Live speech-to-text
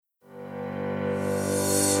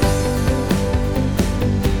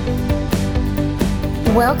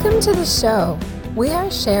Welcome to the show. We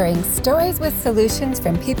are sharing stories with solutions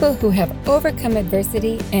from people who have overcome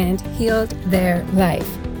adversity and healed their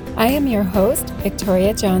life. I am your host,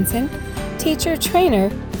 Victoria Johnson, teacher trainer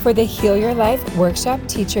for the Heal Your Life Workshop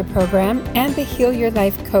Teacher Program and the Heal Your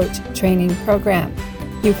Life Coach Training Program.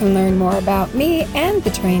 You can learn more about me and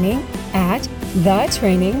the training at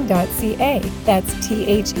thetraining.ca. That's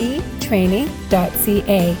THE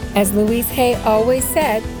training.ca. As Louise Hay always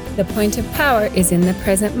said, the point of power is in the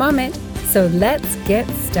present moment, so let's get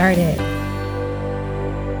started.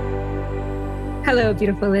 Hello,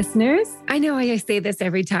 beautiful listeners. I know I say this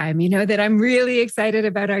every time, that I'm really excited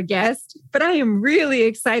about our guest, but I am really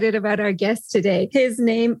excited about our guest today. His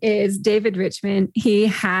name is David Richman. He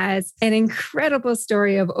has an incredible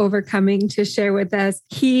story of overcoming to share with us.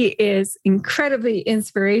 He is incredibly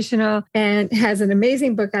inspirational and has an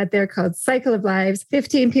amazing book out there called Cycle of Lives,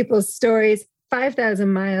 15 People's Stories,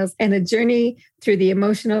 5,000 miles, and a journey through the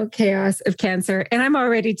emotional chaos of cancer. And I'm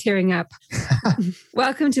already tearing up.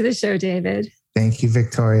 Welcome to the show, David. Thank you,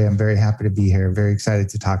 Victoria. I'm very happy to be here. Very excited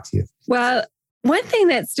to talk to you. Well, one thing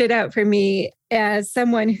that stood out for me as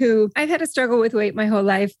someone who I've had a struggle with weight my whole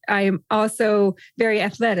life, I am also very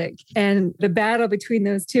athletic, and the battle between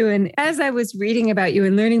those two. And as I was reading about you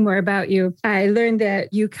and learning more about you, I learned that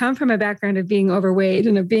you come from a background of being overweight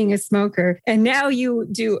and of being a smoker. And now you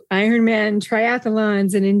do Ironman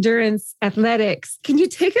triathlons and endurance athletics. Can you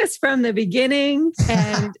take us from the beginning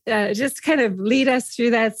and just kind of lead us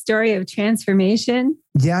through that story of transformation?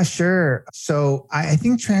 Yeah, sure. So I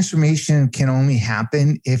think transformation can only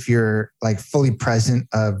happen if you're fully present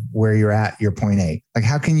of where you're at, your point A.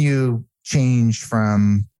 How can you change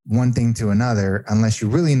from one thing to another unless you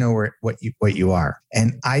really know what you are?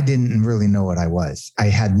 And I didn't really know what I was. I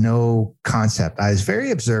had no concept. I was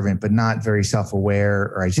very observant, but not very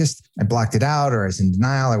self-aware, or I blocked it out, or I was in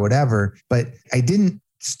denial or whatever. But I didn't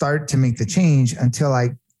start to make the change until I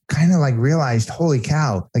kind of realized, holy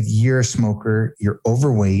cow, you're a smoker, you're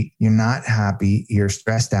overweight, you're not happy, you're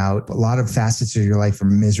stressed out. A lot of facets of your life are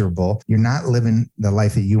miserable. You're not living the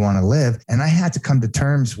life that you want to live. And I had to come to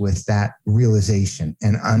terms with that realization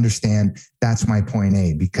and understand that's my point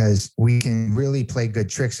A, because we can really play good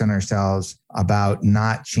tricks on ourselves about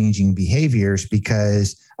not changing behaviors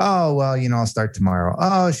because, oh, well, I'll start tomorrow.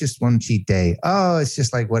 Oh, it's just one cheat day. Oh, it's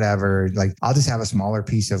just whatever. I'll just have a smaller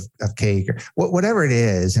piece of cake or whatever it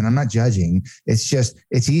is. And I'm not judging.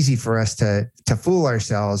 It's easy for us to fool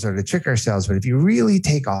ourselves or to trick ourselves. But if you really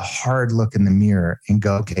take a hard look in the mirror and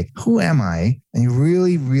go, okay, who am I? And you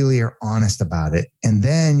really, really are honest about it. And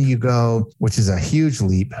then you go, which is a huge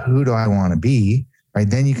leap, who do I want to be? Right.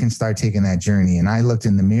 Then you can start taking that journey. And I looked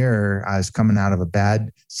in the mirror. I was coming out of a bad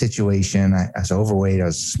situation. I was overweight. I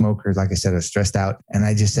was a smoker. Like I said, I was stressed out. And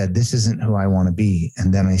I just said, this isn't who I want to be.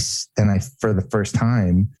 And then I, for the first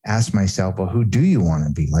time, asked myself, well, who do you want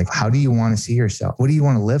to be? How do you want to see yourself? What do you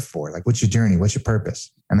want to live for? what's your journey? What's your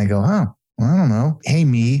purpose? And I go, well, I don't know. Hey,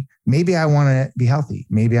 me, maybe I want to be healthy.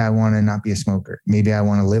 Maybe I want to not be a smoker. Maybe I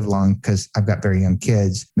want to live long because I've got very young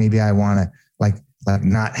kids. Maybe I want to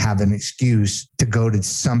not have an excuse to go to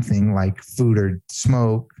something like food or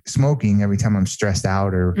smoking every time I'm stressed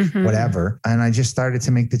out or whatever. And I just started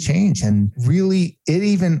to make the change. And really,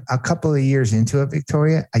 even a couple of years into it,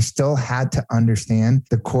 Victoria, I still had to understand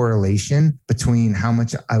the correlation between how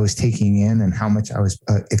much I was taking in and how much I was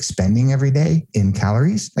expending every day in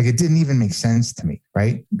calories. It didn't even make sense to me,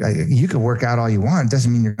 right? You could work out all you want. It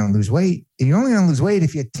doesn't mean you're going to lose weight. You're only going to lose weight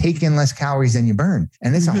if you take in less calories than you burn.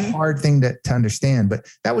 And it's a hard thing to understand, but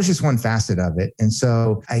that was just one facet of it. And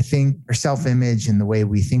so I think our self-image and the way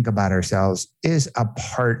we think about ourselves is a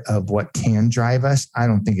part of what can drive us. I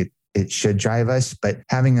don't think it should drive us, but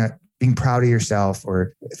being proud of yourself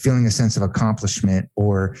or feeling a sense of accomplishment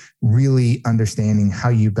or really understanding how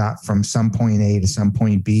you got from some point A to some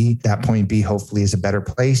point B, that point B hopefully is a better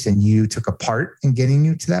place and you took a part in getting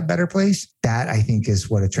you to that better place. That I think is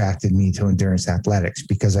what attracted me to endurance athletics,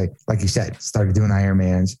 because I, like you said, started doing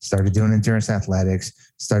Ironmans, started doing endurance athletics,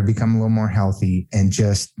 started becoming a little more healthy, and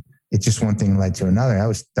it's just one thing led to another.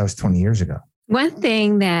 That was 20 years ago. One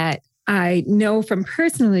thing that I know from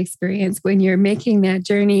personal experience, when you're making that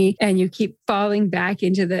journey and you keep falling back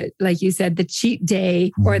into like you said, the cheat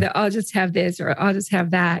day or the I'll just have this or I'll just have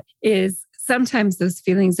that, is sometimes those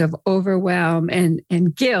feelings of overwhelm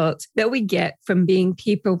and guilt that we get from being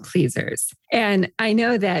people pleasers. And I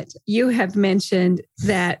know that you have mentioned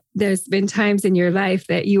that there's been times in your life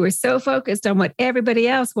that you were so focused on what everybody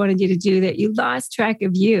else wanted you to do that you lost track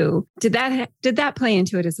of you. Did that play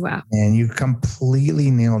into it as well? And you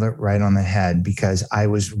completely nailed it right on the head, because I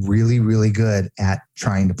was really, really good at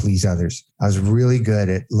trying to please others. I was really good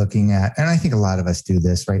at looking at, and I think a lot of us do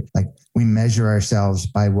this, right? Like we measure ourselves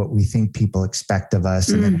by what we think people expect of us.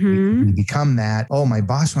 And then we become that. Oh, my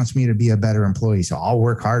boss wants me to be a better employee, so I'll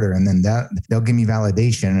work harder. And then they'll give me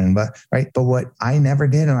validation. But what I never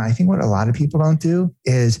did, and I think what a lot of people don't do,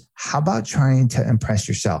 is how about trying to impress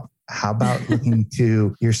yourself? How about looking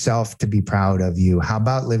to yourself to be proud of you? How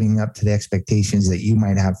about living up to the expectations that you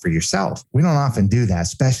might have for yourself? We don't often do that,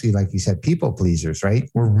 especially like you said, people pleasers, right?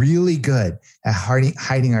 We're really good at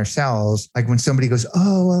hiding ourselves. Like when somebody goes,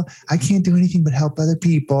 oh, well, I can't do anything but help other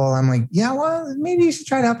people. I'm like, yeah, well, maybe you should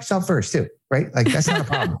try to help yourself first too, right? Like that's not a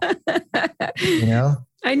problem, you know?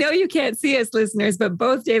 I know you can't see us, listeners, but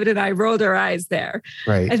both David and I rolled our eyes there.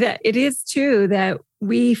 Right. That it is true that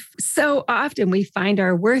so often we find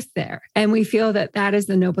our worth there, and we feel that that is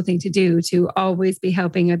the noble thing to do, to always be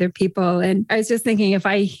helping other people. And I was just thinking, if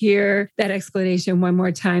I hear that explanation one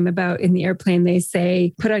more time about in the airplane, they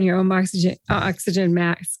say, put on your own oxygen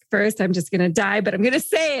mask first. I'm just going to die, but I'm going to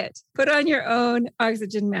say it. Put on your own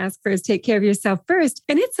oxygen mask first. Take care of yourself first.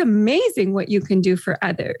 And it's amazing what you can do for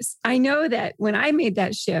others. I know that when I made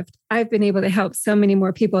that shift, I've been able to help so many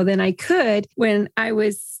more people than I could when I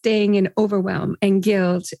was staying in overwhelm and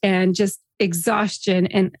guilt and just exhaustion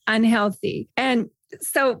and unhealthy. And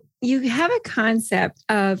so you have a concept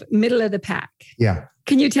of middle of the pack. Yeah.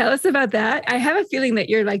 Can you tell us about that? I have a feeling that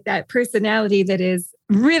you're like that personality that is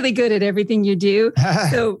really good at everything you do.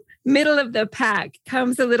 So middle of the pack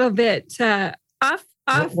comes a little bit off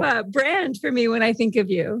brand for me when I think of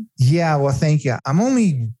you. Yeah. Well, thank you. I'm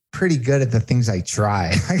only pretty good at the things I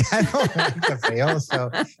try. I don't like to fail.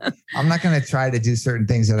 So I'm not going to try to do certain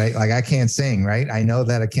things that I can't sing, right? I know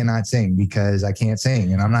that I cannot sing because I can't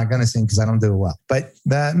sing, and I'm not going to sing because I don't do it well. But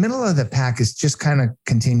the middle of the pack is just kind of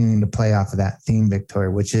continuing to play off of that theme,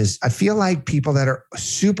 Victoria, which is I feel like people that are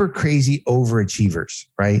super crazy overachievers,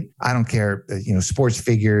 right? I don't care, sports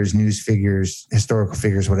figures, news figures, historical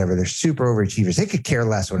figures, whatever. They're super overachievers. They could care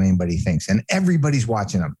less what anybody thinks, and everybody's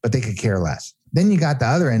watching them, but they could care less. Then you got the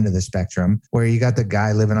other end of the spectrum where you got the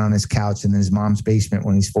guy living on his couch in his mom's basement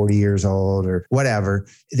when he's 40 years old or whatever,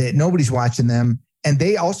 that nobody's watching them. And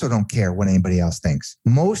they also don't care what anybody else thinks.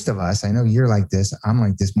 Most of us, I know you're like this, I'm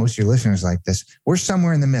like this, most of your listeners like this, we're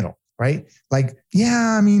somewhere in the middle, right? Like,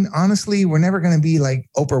 yeah, I mean, honestly, we're never going to be like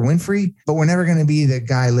Oprah Winfrey, but we're never going to be the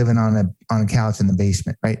guy living on a couch in the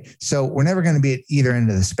basement, right? So we're never going to be at either end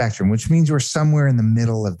of the spectrum, which means we're somewhere in the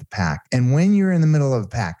middle of the pack. And when you're in the middle of the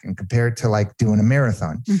pack and compared to like doing a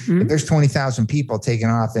marathon, if there's 20,000 people taking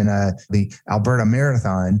off in the Alberta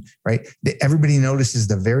Marathon, right? Everybody notices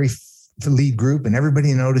the very lead group, and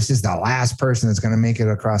everybody notices the last person that's going to make it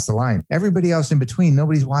across the line. Everybody else in between,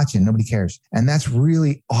 nobody's watching, nobody cares. And that's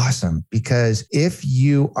really awesome, because if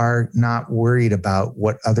you are not worried about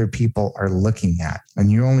what other people are looking at,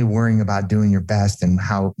 and you're only worrying about doing your best and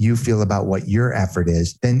how you feel about what your effort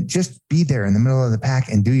is, then just be there in the middle of the pack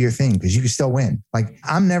and do your thing, because you can still win. Like,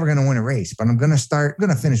 I'm never going to win a race, but I'm going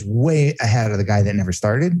to finish way ahead of the guy that never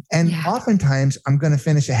started. And oftentimes I'm going to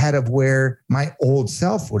finish ahead of where my old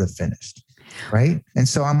self would have finished. Right. And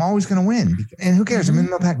so I'm always going to win. And who cares? I'm in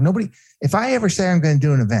the pack. Nobody, if I ever say I'm going to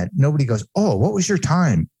do an event, nobody goes, oh, what was your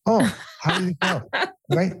time? Oh, how did it go?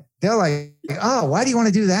 Right. They're like, oh, why do you want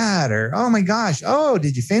to do that? Or, oh my gosh, oh,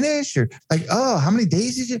 did you finish? Or like, oh, how many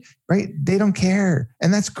days did you? Right. They don't care.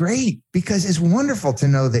 And that's great, because it's wonderful to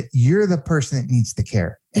know that you're the person that needs to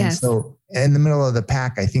care. And so in the middle of the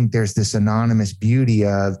pack, I think there's this anonymous beauty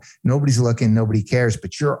of nobody's looking, nobody cares,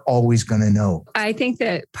 but you're always going to know. I think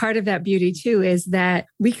that part of that beauty too is that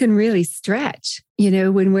we can really stretch.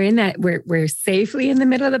 When we're in that, we're safely in the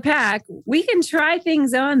middle of the pack, we can try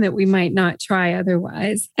things on that we might not try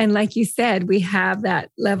otherwise. And like you said, we have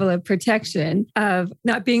that level of protection of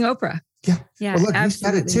not being Oprah. Yeah. Well, look,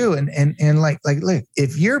 absolutely. You said it too. And like, look,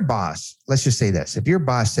 if your boss, let's just say this, if your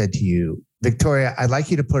boss said to you, Victoria, I'd like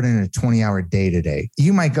you to put in a 20-hour day today,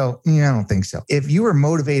 you might go, I don't think so. If you were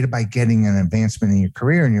motivated by getting an advancement in your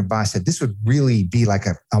career and your boss said this would really be like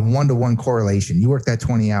a one-to-one correlation, you work that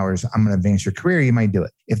 20 hours, I'm going to advance your career, you might do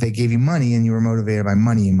it. If they gave you money and you were motivated by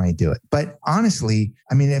money, you might do it. But honestly,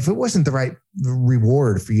 I mean, if it wasn't the right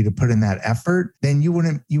reward for you to put in that effort, then you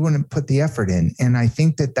wouldn't put the effort in. And I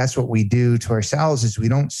think that that's what we do to ourselves, is we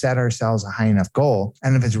don't set ourselves a high enough goal.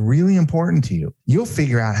 And if it's really important to you, you'll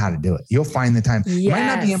figure out how to do it. You'll find the time. It might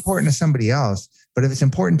not be important to somebody else, But if it's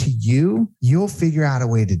important to you, you'll figure out a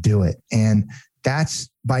way to do it. And that's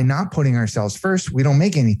by not putting ourselves first, we don't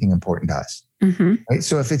make anything important to us. Mm-hmm. Right.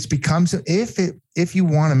 So if you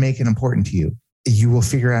want to make it important to you, you will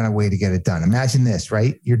figure out a way to get it done. Imagine this,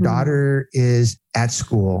 right? Your daughter is at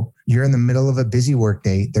school. You're in the middle of a busy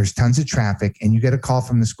workday. There's tons of traffic, and you get a call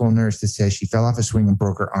from the school nurse that says she fell off a swing and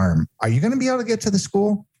broke her arm. Are you going to be able to get to the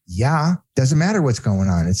school? Yeah. Doesn't matter what's going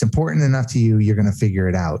on. It's important enough to you. You're going to figure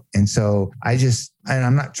it out. And so and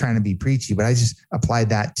I'm not trying to be preachy, but I just applied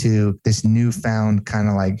that to this newfound kind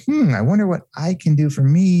of like, I wonder what I can do for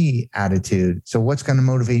me attitude. So what's going to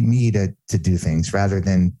motivate me to do things rather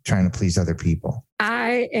than trying to please other people?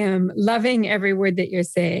 I am loving every word that you're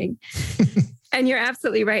saying. And you're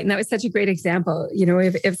absolutely right. And that was such a great example. You know,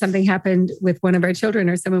 if something happened with one of our children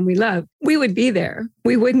or someone we love, we would be there.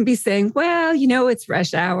 We wouldn't be saying, well, it's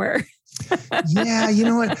rush hour. Yeah. You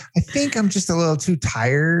know what? I think I'm just a little too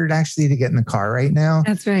tired actually to get in the car right now.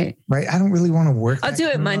 That's right. Right. I don't really want to work. I'll do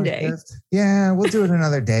it Monday. Yeah. We'll do it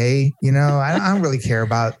another day. I don't really care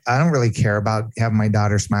about having my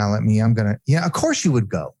daughter smile at me. Of course you would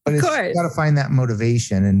go, but you got to find that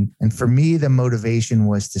motivation. And for me, the motivation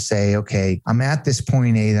was to say, okay, I'm at this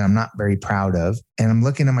point A that I'm not very proud of. And I'm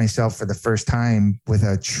looking at myself for the first time with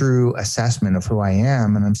a true assessment of who I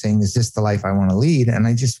am. And I'm saying, is this the life I want to lead? And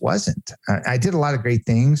I just wasn't. I did a lot of great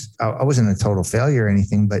things. I wasn't a total failure or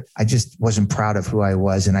anything, but I just wasn't proud of who I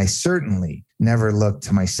was. And I certainly never looked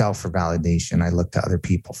to myself for validation. I looked to other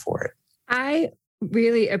people for it. I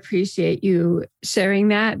really appreciate you sharing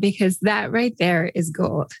that, because that right there is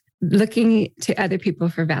gold. Looking to other people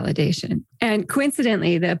for validation. And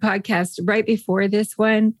coincidentally, the podcast right before this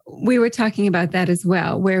one, we were talking about that as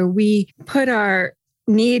well, where we put our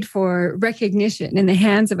need for recognition in the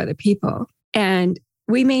hands of other people. And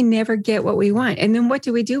we may never get what we want. And then what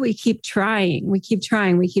do? We keep trying. We keep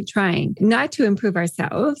trying, not to improve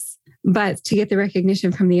ourselves, but to get the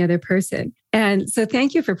recognition from the other person. And so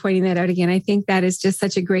thank you for pointing that out again. I think that is just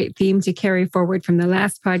such a great theme to carry forward from the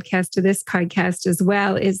last podcast to this podcast as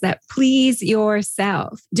well, is that please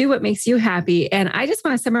yourself. Do what makes you happy. And I just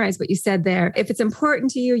want to summarize what you said there. If it's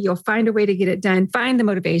important to you, you'll find a way to get it done. Find the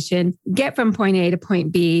motivation, get from point A to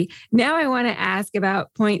point B. Now I want to ask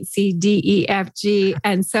about point C, D, E, F, G,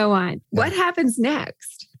 and so on. Yeah. What happens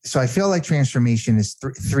next? So I feel like transformation is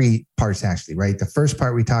three parts actually, right? The first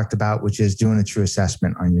part we talked about, which is doing a true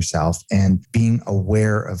assessment on yourself and being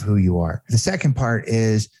aware of who you are. The second part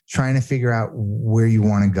is trying to figure out where you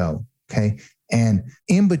want to go. Okay. And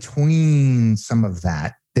in between some of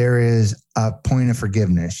that, there is a point of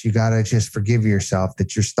forgiveness. You got to just forgive yourself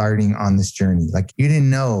that you're starting on this journey. Like I didn't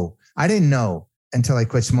know until I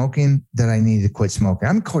quit smoking that I needed to quit smoking.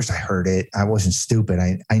 Of course, I heard it. I wasn't stupid.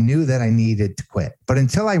 I knew that I needed to quit. But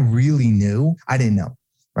until I really knew, I didn't know,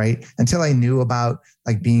 right? Until I knew about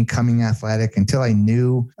like becoming athletic, until I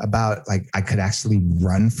knew about like I could actually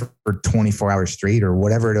run for 24 hours straight or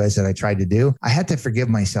whatever it is that I tried to do, I had to forgive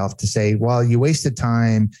myself to say, well, you wasted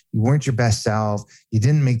time. You weren't your best self. You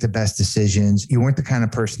didn't make the best decisions. You weren't the kind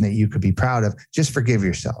of person that you could be proud of. Just forgive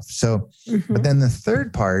yourself. So, But then the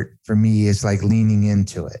third part for me is like leaning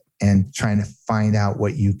into it and trying to find out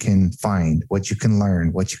what you can find, what you can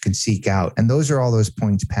learn, what you can seek out. And those are all those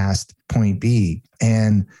points past point B.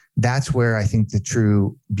 And that's where I think the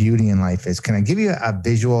true beauty in life is. Can I give you a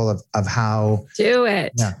visual of how? Do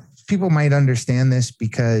it. Yeah. People might understand this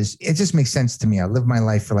because it just makes sense to me. I lived my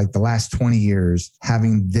life for like the last 20 years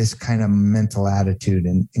having this kind of mental attitude.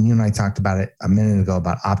 And you and I talked about it a minute ago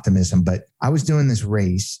about optimism, but I was doing this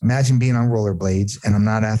race. Imagine being on rollerblades and I'm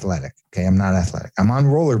not athletic. Okay. I'm not athletic. I'm on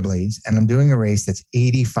rollerblades and I'm doing a race that's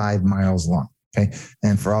 85 miles long. Okay.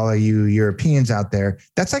 And for all of you Europeans out there,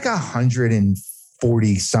 that's like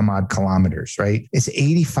 140 some odd kilometers, right? It's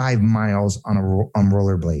 85 miles on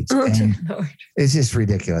rollerblades. Oh, and it's just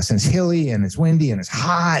ridiculous. And it's hilly and it's windy and it's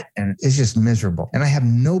hot and it's just miserable. And I have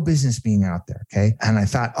no business being out there. Okay. And I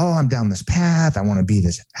thought, I'm down this path. I want to be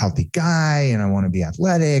this healthy guy and I want to be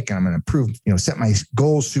athletic and I'm going to improve, set my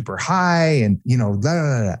goals super high and, blah,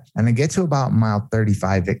 blah, blah. And I get to about mile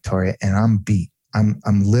 35, Victoria, and I'm beat. I'm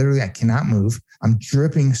literally, I cannot move. I'm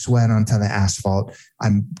dripping sweat onto the asphalt.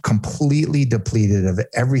 I'm completely depleted of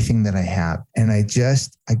everything that I have. And I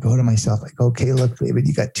go to myself, I go, okay, look, David,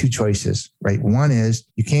 you got two choices, right? One is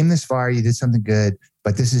you came this far, you did something good,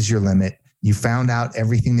 but this is your limit. You found out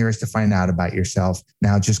everything there is to find out about yourself.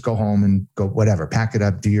 Now just go home and go, whatever, pack it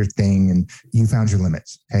up, do your thing. And you found your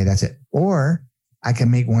limits. Okay, that's it. Or I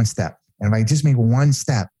can make one step. And if I just make one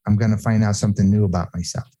step, I'm going to find out something new about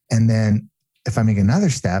myself. And then if I make another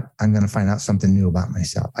step, I'm going to find out something new about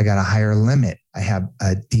myself. I got a higher limit. I have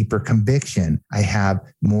a deeper conviction. I have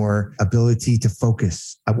more ability to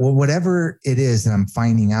focus. Well, whatever it is that I'm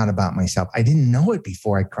finding out about myself, I didn't know it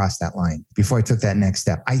before I crossed that line, before I took that next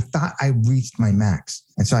step. I thought I reached my max.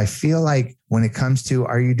 And so I feel like when it comes to,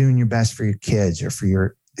 are you doing your best for your kids or for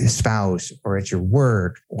your spouse or at your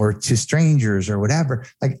work or to strangers or whatever,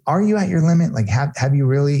 like, are you at your limit? Like, have you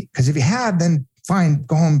really? Because if you have, then fine,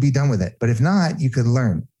 go home and be done with it. But if not, you could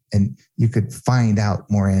learn and you could find out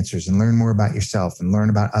more answers and learn more about yourself and learn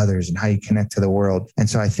about others and how you connect to the world. And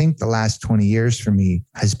so I think the last 20 years for me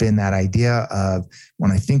has been that idea of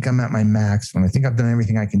when I think I'm at my max, when I think I've done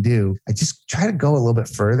everything I can do, I just try to go a little bit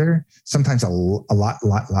further, sometimes a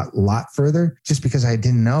lot further, just because I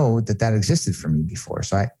didn't know that existed for me before.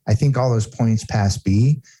 So I think all those points past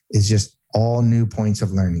B is just all new points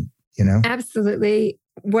of learning, you know? Absolutely.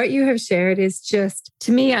 What you have shared is just,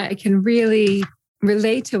 to me, I can really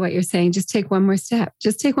relate to what you're saying. Just take one more step.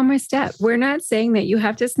 Just take one more step. We're not saying that you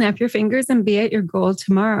have to snap your fingers and be at your goal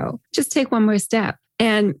tomorrow. Just take one more step.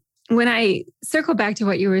 And when I circle back to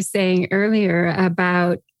what you were saying earlier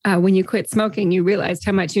about when you quit smoking, you realized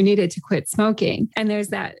how much you needed to quit smoking. And there's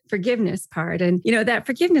that forgiveness part. And, that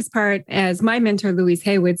forgiveness part, as my mentor, Louise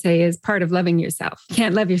Hay, would say, is part of loving yourself. You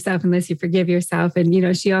can't love yourself unless you forgive yourself.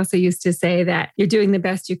 And, she also used to say that you're doing the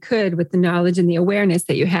best you could with the knowledge and the awareness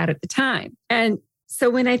that you had at the time. And so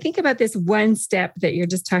when I think about this one step that you're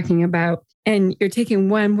just talking about, and you're taking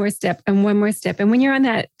one more step and one more step, and when you're on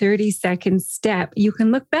that 30-second step, you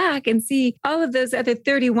can look back and see all of those other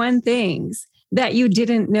 31 things that you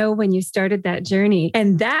didn't know when you started that journey.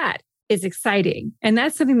 And that is exciting. And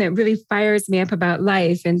that's something that really fires me up about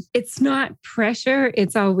life. And it's not pressure,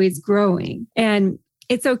 it's always growing. And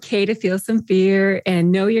it's okay to feel some fear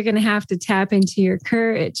and know you're going to have to tap into your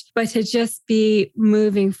courage, but to just be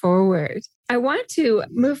moving forward. I want to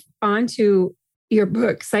move on to your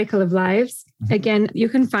book, Cycle of Lives. Again, you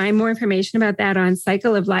can find more information about that on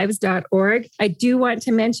cycleoflives.org. I do want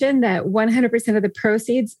to mention that 100% of the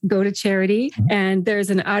proceeds go to charity. And there's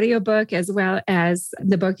an audiobook as well as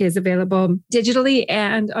the book is available digitally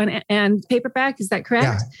and paperback. Is that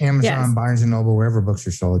correct? Yeah, Amazon, yes. Barnes & Noble, wherever books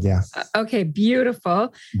are sold. Yeah. Okay,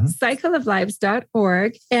 beautiful.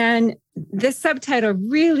 Cycleoflives.org. And this subtitle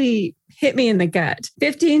really hit me in the gut.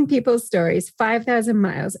 15 people's stories, 5,000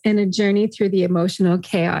 miles, and a journey through the emotional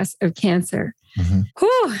chaos of cancer.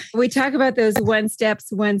 Whew. We talk about those one steps.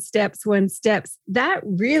 That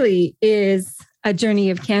really is a journey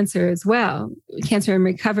of cancer as well. Cancer and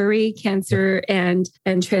recovery, cancer and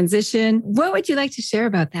transition. What would you like to share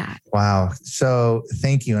about that? Wow. So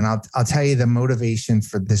thank you. And I'll tell you the motivation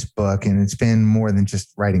for this book, and it's been more than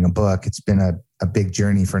just writing a book. It's been a big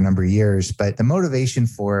journey for a number of years. But the motivation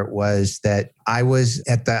for it was that I was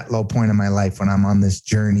at that low point in my life when I'm on this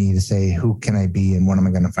journey to say, who can I be and what am I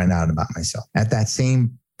going to find out about myself? At that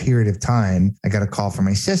same period of time, I got a call from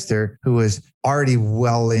my sister who was already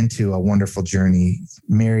well into a wonderful journey,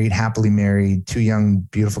 happily married, 2 young,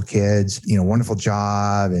 beautiful kids, wonderful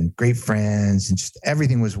job and great friends, and just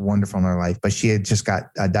everything was wonderful in her life. But she had just got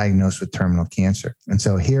diagnosed with terminal cancer. And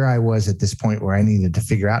so here I was at this point where I needed to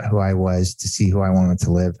figure out who I was to see who I wanted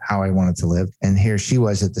to live, how I wanted to live. And here she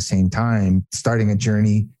was at the same time starting a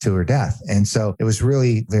journey to her death. And so it was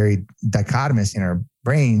really very dichotomous in our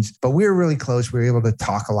brains, but we were really close. We were able to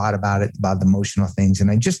talk a lot about it, about the emotional things. And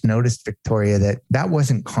I just noticed, Victoria, that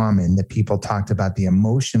wasn't common, that people talked about the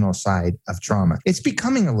emotional side of trauma. It's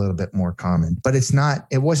becoming a little bit more common, but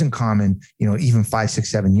it wasn't common, even 5,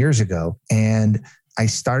 6, 7 years ago. And I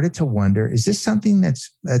started to wonder, is this something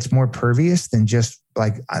that's more pervious than just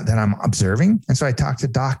like that I'm observing? And so I talked to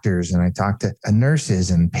doctors and I talked to nurses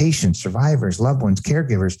and patients, survivors, loved ones,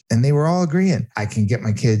 caregivers, and they were all agreeing. I can get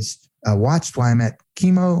my kids watched while I'm at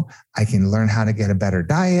chemo. I can learn how to get a better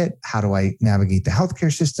diet. How do I navigate the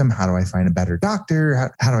healthcare system? How do I find a better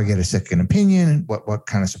doctor? How do I get a second opinion? What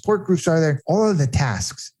kind of support groups are there? All of the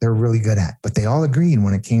tasks they're really good at, but they all agreed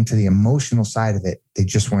when it came to the emotional side of it, they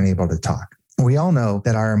just weren't able to talk. We all know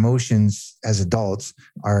that our emotions as adults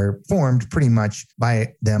are formed pretty much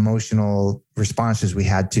by the emotional responses we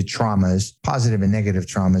had to traumas, positive and negative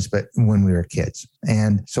traumas, but when we were kids.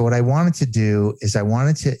 And so what I wanted to do is I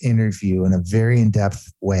wanted to interview in a very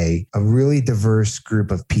in-depth way a really diverse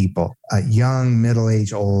group of people, young,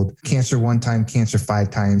 middle-aged, old, cancer 1 time, cancer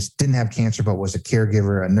 5 times, didn't have cancer, but was a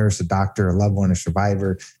caregiver, a nurse, a doctor, a loved one, a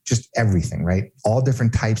survivor, just everything, right? All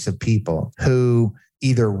different types of people who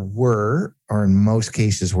either were, or in most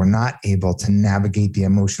cases were not able to navigate the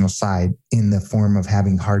emotional side in the form of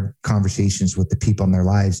having hard conversations with the people in their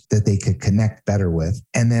lives that they could connect better with.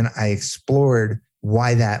 And then I explored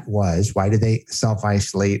why that was. Why did they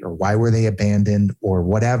self-isolate, or why were they abandoned, or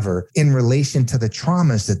whatever, in relation to the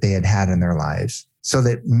traumas that they had had in their lives? So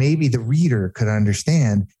that maybe the reader could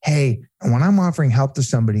understand, hey, when I'm offering help to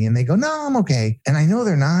somebody and they go, no, I'm okay, and I know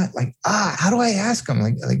they're not, like, how do I ask them?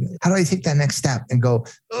 Like, how do I take that next step and go,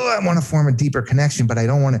 oh, I want to form a deeper connection, but I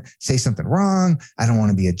don't want to say something wrong. I don't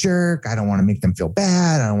want to be a jerk. I don't want to make them feel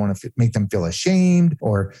bad. I don't want to make them feel ashamed,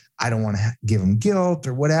 or I don't want to give them guilt,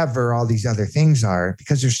 or whatever all these other things are,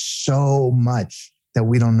 because there's so much that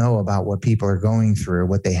we don't know about what people are going through,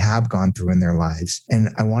 what they have gone through in their lives. And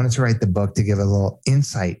I wanted to write the book to give a little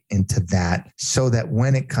insight into that, so that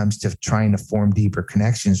when it comes to trying to form deeper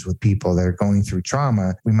connections with people that are going through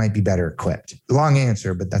trauma, we might be better equipped. Long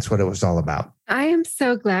answer, but that's what it was all about. I am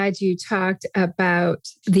so glad you talked about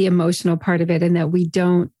the emotional part of it, and that we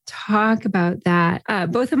don't talk about that.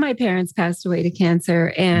 Both of my parents passed away to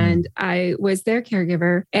cancer, and I was their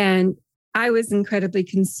caregiver, and I was incredibly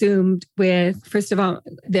consumed with, first of all,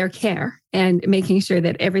 their care and making sure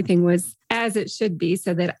that everything was as it should be,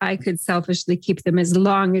 so that I could selfishly keep them as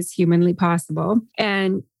long as humanly possible.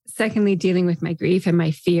 And secondly, dealing with my grief and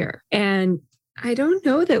my fear. And I don't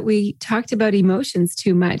know that we talked about emotions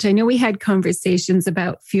too much. I know we had conversations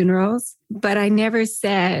about funerals, but I never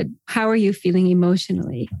said, how are you feeling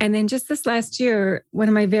emotionally? And then just this last year, one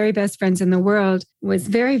of my very best friends in the world was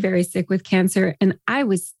very, very sick with cancer. And I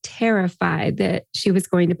was terrified that she was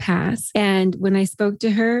going to pass. And when I spoke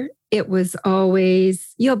to her, it was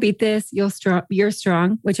always, you'll beat this, you're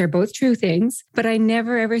strong, which are both true things. But I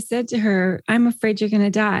never ever said to her, I'm afraid you're going to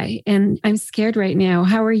die. And I'm scared right now.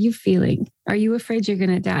 How are you feeling? Are you afraid you're going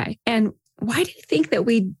to die? And why do you think that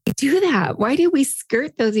we do that? Why do we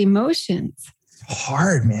skirt those emotions? It's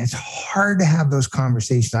hard, man. It's hard to have those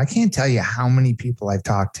conversations. I can't tell you how many people I've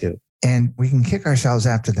talked to. And we can kick ourselves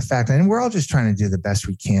after the fact. And we're all just trying to do the best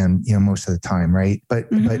we can, most of the time, right? But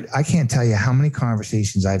I can't tell you how many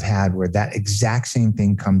conversations I've had where that exact same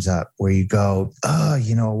thing comes up, where you go,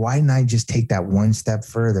 why didn't I just take that one step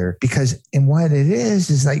further? Because, and what it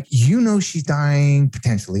is like, she's dying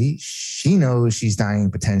potentially. She knows she's dying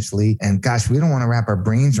potentially. And gosh, we don't want to wrap our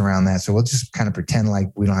brains around that. So we'll just kind of pretend like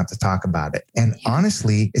we don't have to talk about it. And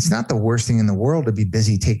honestly, it's not the worst thing in the world to be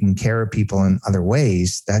busy taking care of people in other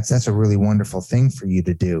ways. That's a really wonderful thing for you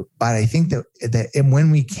to do. But I think that when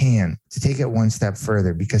we can, to take it one step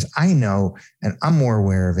further, because I know, and I'm more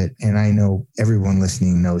aware of it, and I know everyone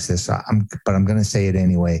listening knows this, but I'm going to say it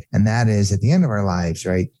anyway. And that is, at the end of our lives,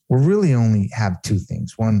 right? We really only have two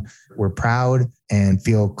things. One, we're proud and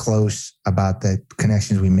feel close about the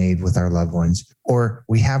connections we made with our loved ones, or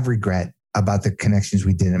we have regret about the connections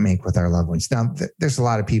we didn't make with our loved ones. Now, there's a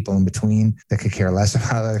lot of people in between that could care less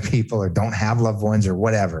about other people or don't have loved ones or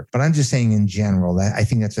whatever. But I'm just saying in general, that I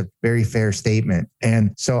think that's a very fair statement.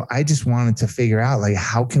 And so I just wanted to figure out, like,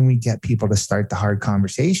 how can we get people to start the hard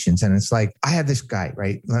conversations? And it's like, I have this guy,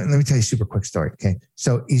 right? Let me tell you a super quick story. Okay.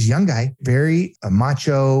 So he's a young guy, very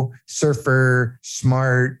macho, surfer,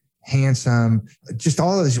 smart, handsome, just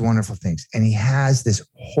all of these wonderful things. And he has this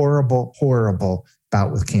horrible bout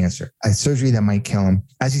with cancer, a surgery that might kill him.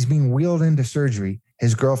 As he's being wheeled into surgery,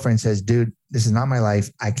 his girlfriend says, dude, this is not my life.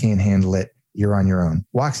 I can't handle it. You're on your own.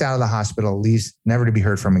 Walks out of the hospital, leaves, never to be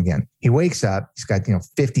heard from again. He wakes up, he's got,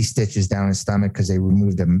 50 stitches down his stomach because they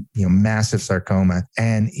removed a, massive sarcoma.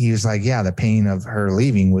 And he was like, yeah, the pain of her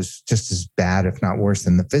leaving was just as bad, if not worse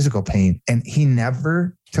than the physical pain. And he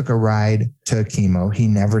never took a ride to chemo. He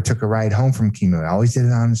never took a ride home from chemo. He always did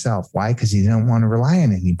it on himself. Why? Because he didn't want to rely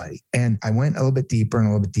on anybody. And I went a little bit deeper and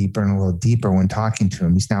a little bit deeper and a little deeper when talking to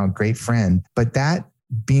him. He's now a great friend. But that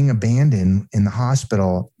being abandoned in the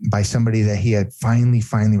hospital by somebody that he had finally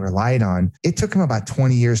relied on, it took him about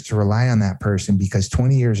 20 years to rely on that person, because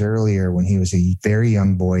 20 years earlier, when he was a very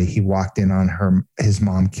young boy, he walked in on his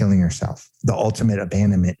mom killing herself. The ultimate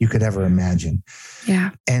abandonment you could ever imagine. Yeah.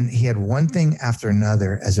 And he had one thing after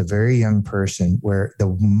another as a very young person, where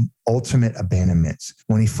the ultimate abandonments,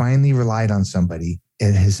 when he finally relied on somebody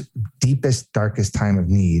at his deepest, darkest time of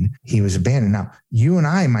need, he was abandoned. Now, you and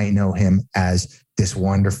I might know him as this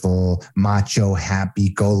wonderful, macho,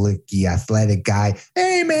 happy-go-lucky, athletic guy.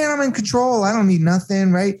 Hey, man, I'm in control. I don't need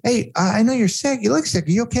nothing, right? Hey, I know you're sick. You look sick.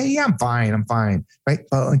 Are you okay? Yeah, I'm fine, right?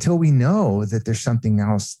 But until we know that there's something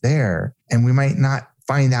else there, and we might not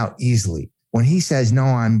find out easily. When he says, no,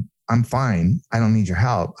 I'm fine. I don't need your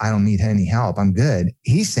help. I don't need any help. I'm good.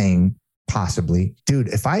 He's saying, possibly, dude,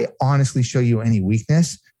 if I honestly show you any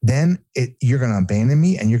weakness, then you're going to abandon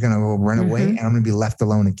me and you're going to run away, and I'm going to be left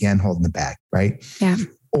alone again holding the bag, right? Yeah.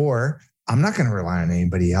 Or I'm not going to rely on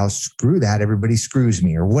anybody else. Screw that. Everybody screws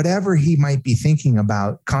me, or whatever he might be thinking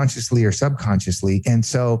about consciously or subconsciously. And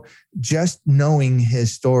so just knowing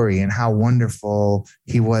his story and how wonderful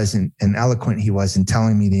he was and eloquent he was in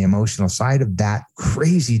telling me the emotional side of that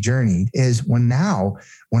crazy journey is when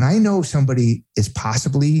I know somebody is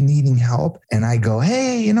possibly needing help and I go,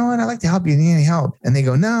 hey, you know what? I'd like to help you. Need any help? And they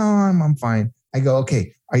go, no, I'm fine. I go,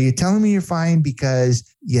 okay, are you telling me you're fine because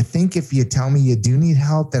you think if you tell me you do need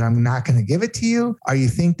help that I'm not going to give it to you? Or you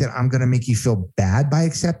think that I'm going to make you feel bad by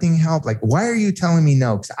accepting help? Like, why are you telling me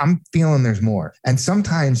no? Because I'm feeling there's more. And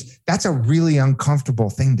sometimes that's a really uncomfortable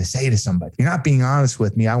thing to say to somebody. You're not being honest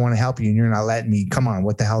with me. I want to help you and you're not letting me. Come on,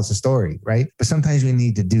 what the hell's the story, right? But sometimes we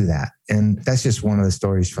need to do that. And that's just one of the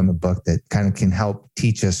stories from the book that kind of can help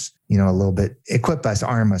teach us, a little bit, equip us,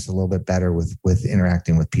 arm us a little bit better with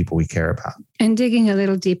interacting with people we care about. And digging a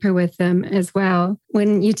little deeper with them as well.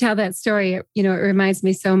 When you tell that story, it reminds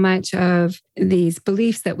me so much of these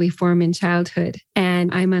beliefs that we form in childhood.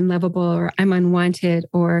 And I'm unlovable, or I'm unwanted,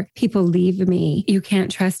 or people leave me. You can't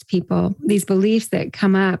trust people. These beliefs that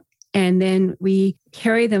come up. And then we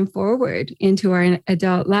carry them forward into our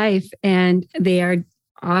adult life, and they are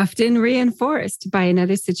often reinforced by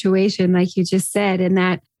another situation, like you just said. And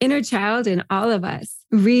that inner child in all of us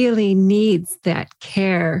really needs that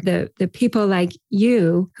care. The people like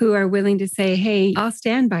you who are willing to say, hey, I'll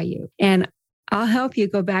stand by you and I'll help you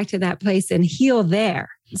go back to that place and heal there,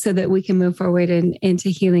 so that we can move forward into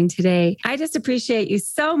healing today. I just appreciate you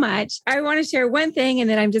so much. I want to share one thing, and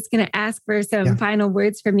then I'm just going to ask for some final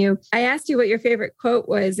words from you. I asked you what your favorite quote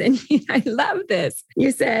was, and I love this.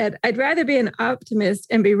 You said, I'd rather be an optimist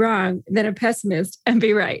and be wrong than a pessimist and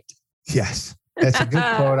be right. Yes. That's a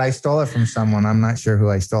good quote. I stole it from someone. I'm not sure who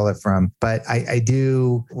I stole it from, but I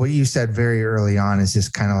do. What you said very early on is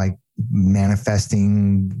just kind of like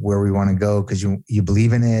manifesting where we want to go because you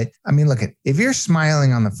believe in it. I mean, look, if you're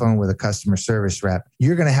smiling on the phone with a customer service rep,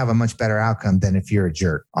 you're going to have a much better outcome than if you're a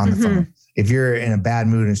jerk on the phone. If you're in a bad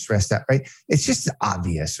mood and stressed out, right? It's just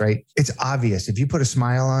obvious, right? It's obvious. If you put a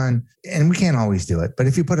smile on, and we can't always do it, but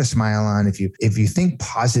if you put a smile on, if you think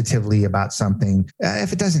positively about something,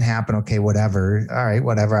 if it doesn't happen, okay, whatever. All right,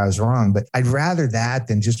 whatever, I was wrong. But I'd rather that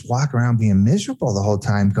than just walk around being miserable the whole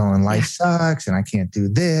time going, life sucks and I can't do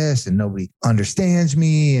this and nobody understands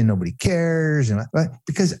me and nobody cares.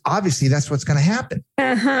 Because obviously that's what's going to happen.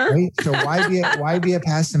 Right? So why be a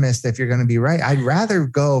pessimist if you're going to be right? I'd rather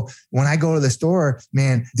go, when I go to the store,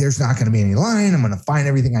 man, there's not going to be any line. I'm going to find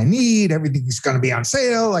everything I need. Everything's going to be on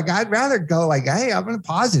sale. Like, I'd rather go like, hey, I'm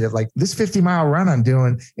positive. Like, this 50-mile run I'm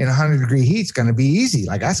doing in 100-degree heat is going to be easy.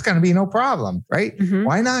 Like, that's going to be no problem, right?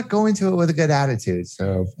 Why not go into it with a good attitude?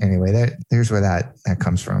 So anyway, there's where that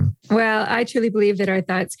comes from. Well, I truly believe that our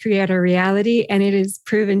thoughts create our reality, and it is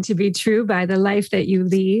proven to be true by the life that you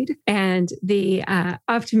lead and the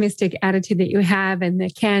optimistic attitude that you have, and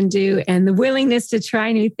the can-do, and the willingness to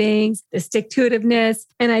try new things, the stick-to-itiveness.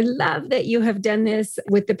 And I love that you have done this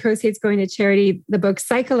with the proceeds going to charity. The book,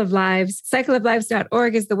 Cycle of Lives,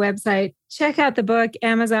 cycleoflives.org is the website. Check out the book,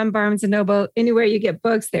 Amazon, Barnes & Noble, anywhere you get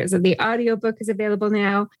books. The audiobook is available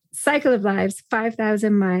now. Cycle of Lives,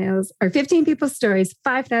 5,000 miles, or 15 people's stories,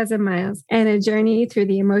 5,000 miles, and a journey through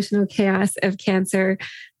the emotional chaos of cancer.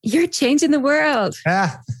 You're changing the world.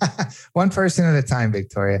 One person at a time,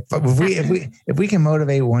 Victoria. But if we can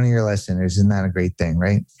motivate one of your listeners, isn't that a great thing,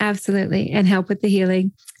 right? Absolutely. And help with the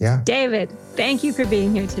healing. Yeah. David, thank you for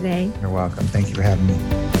being here today. You're welcome. Thank you for having me.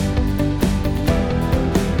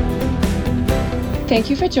 Thank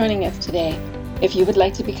you for joining us today. If you would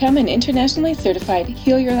like to become an internationally certified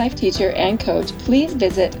Heal Your Life teacher and coach, please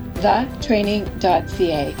visit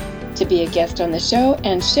thetraining.ca. To be a guest on the show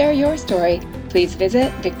and share your story, please visit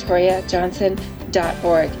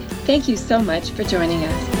victoriajohnson.org. Thank you so much for joining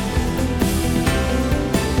us.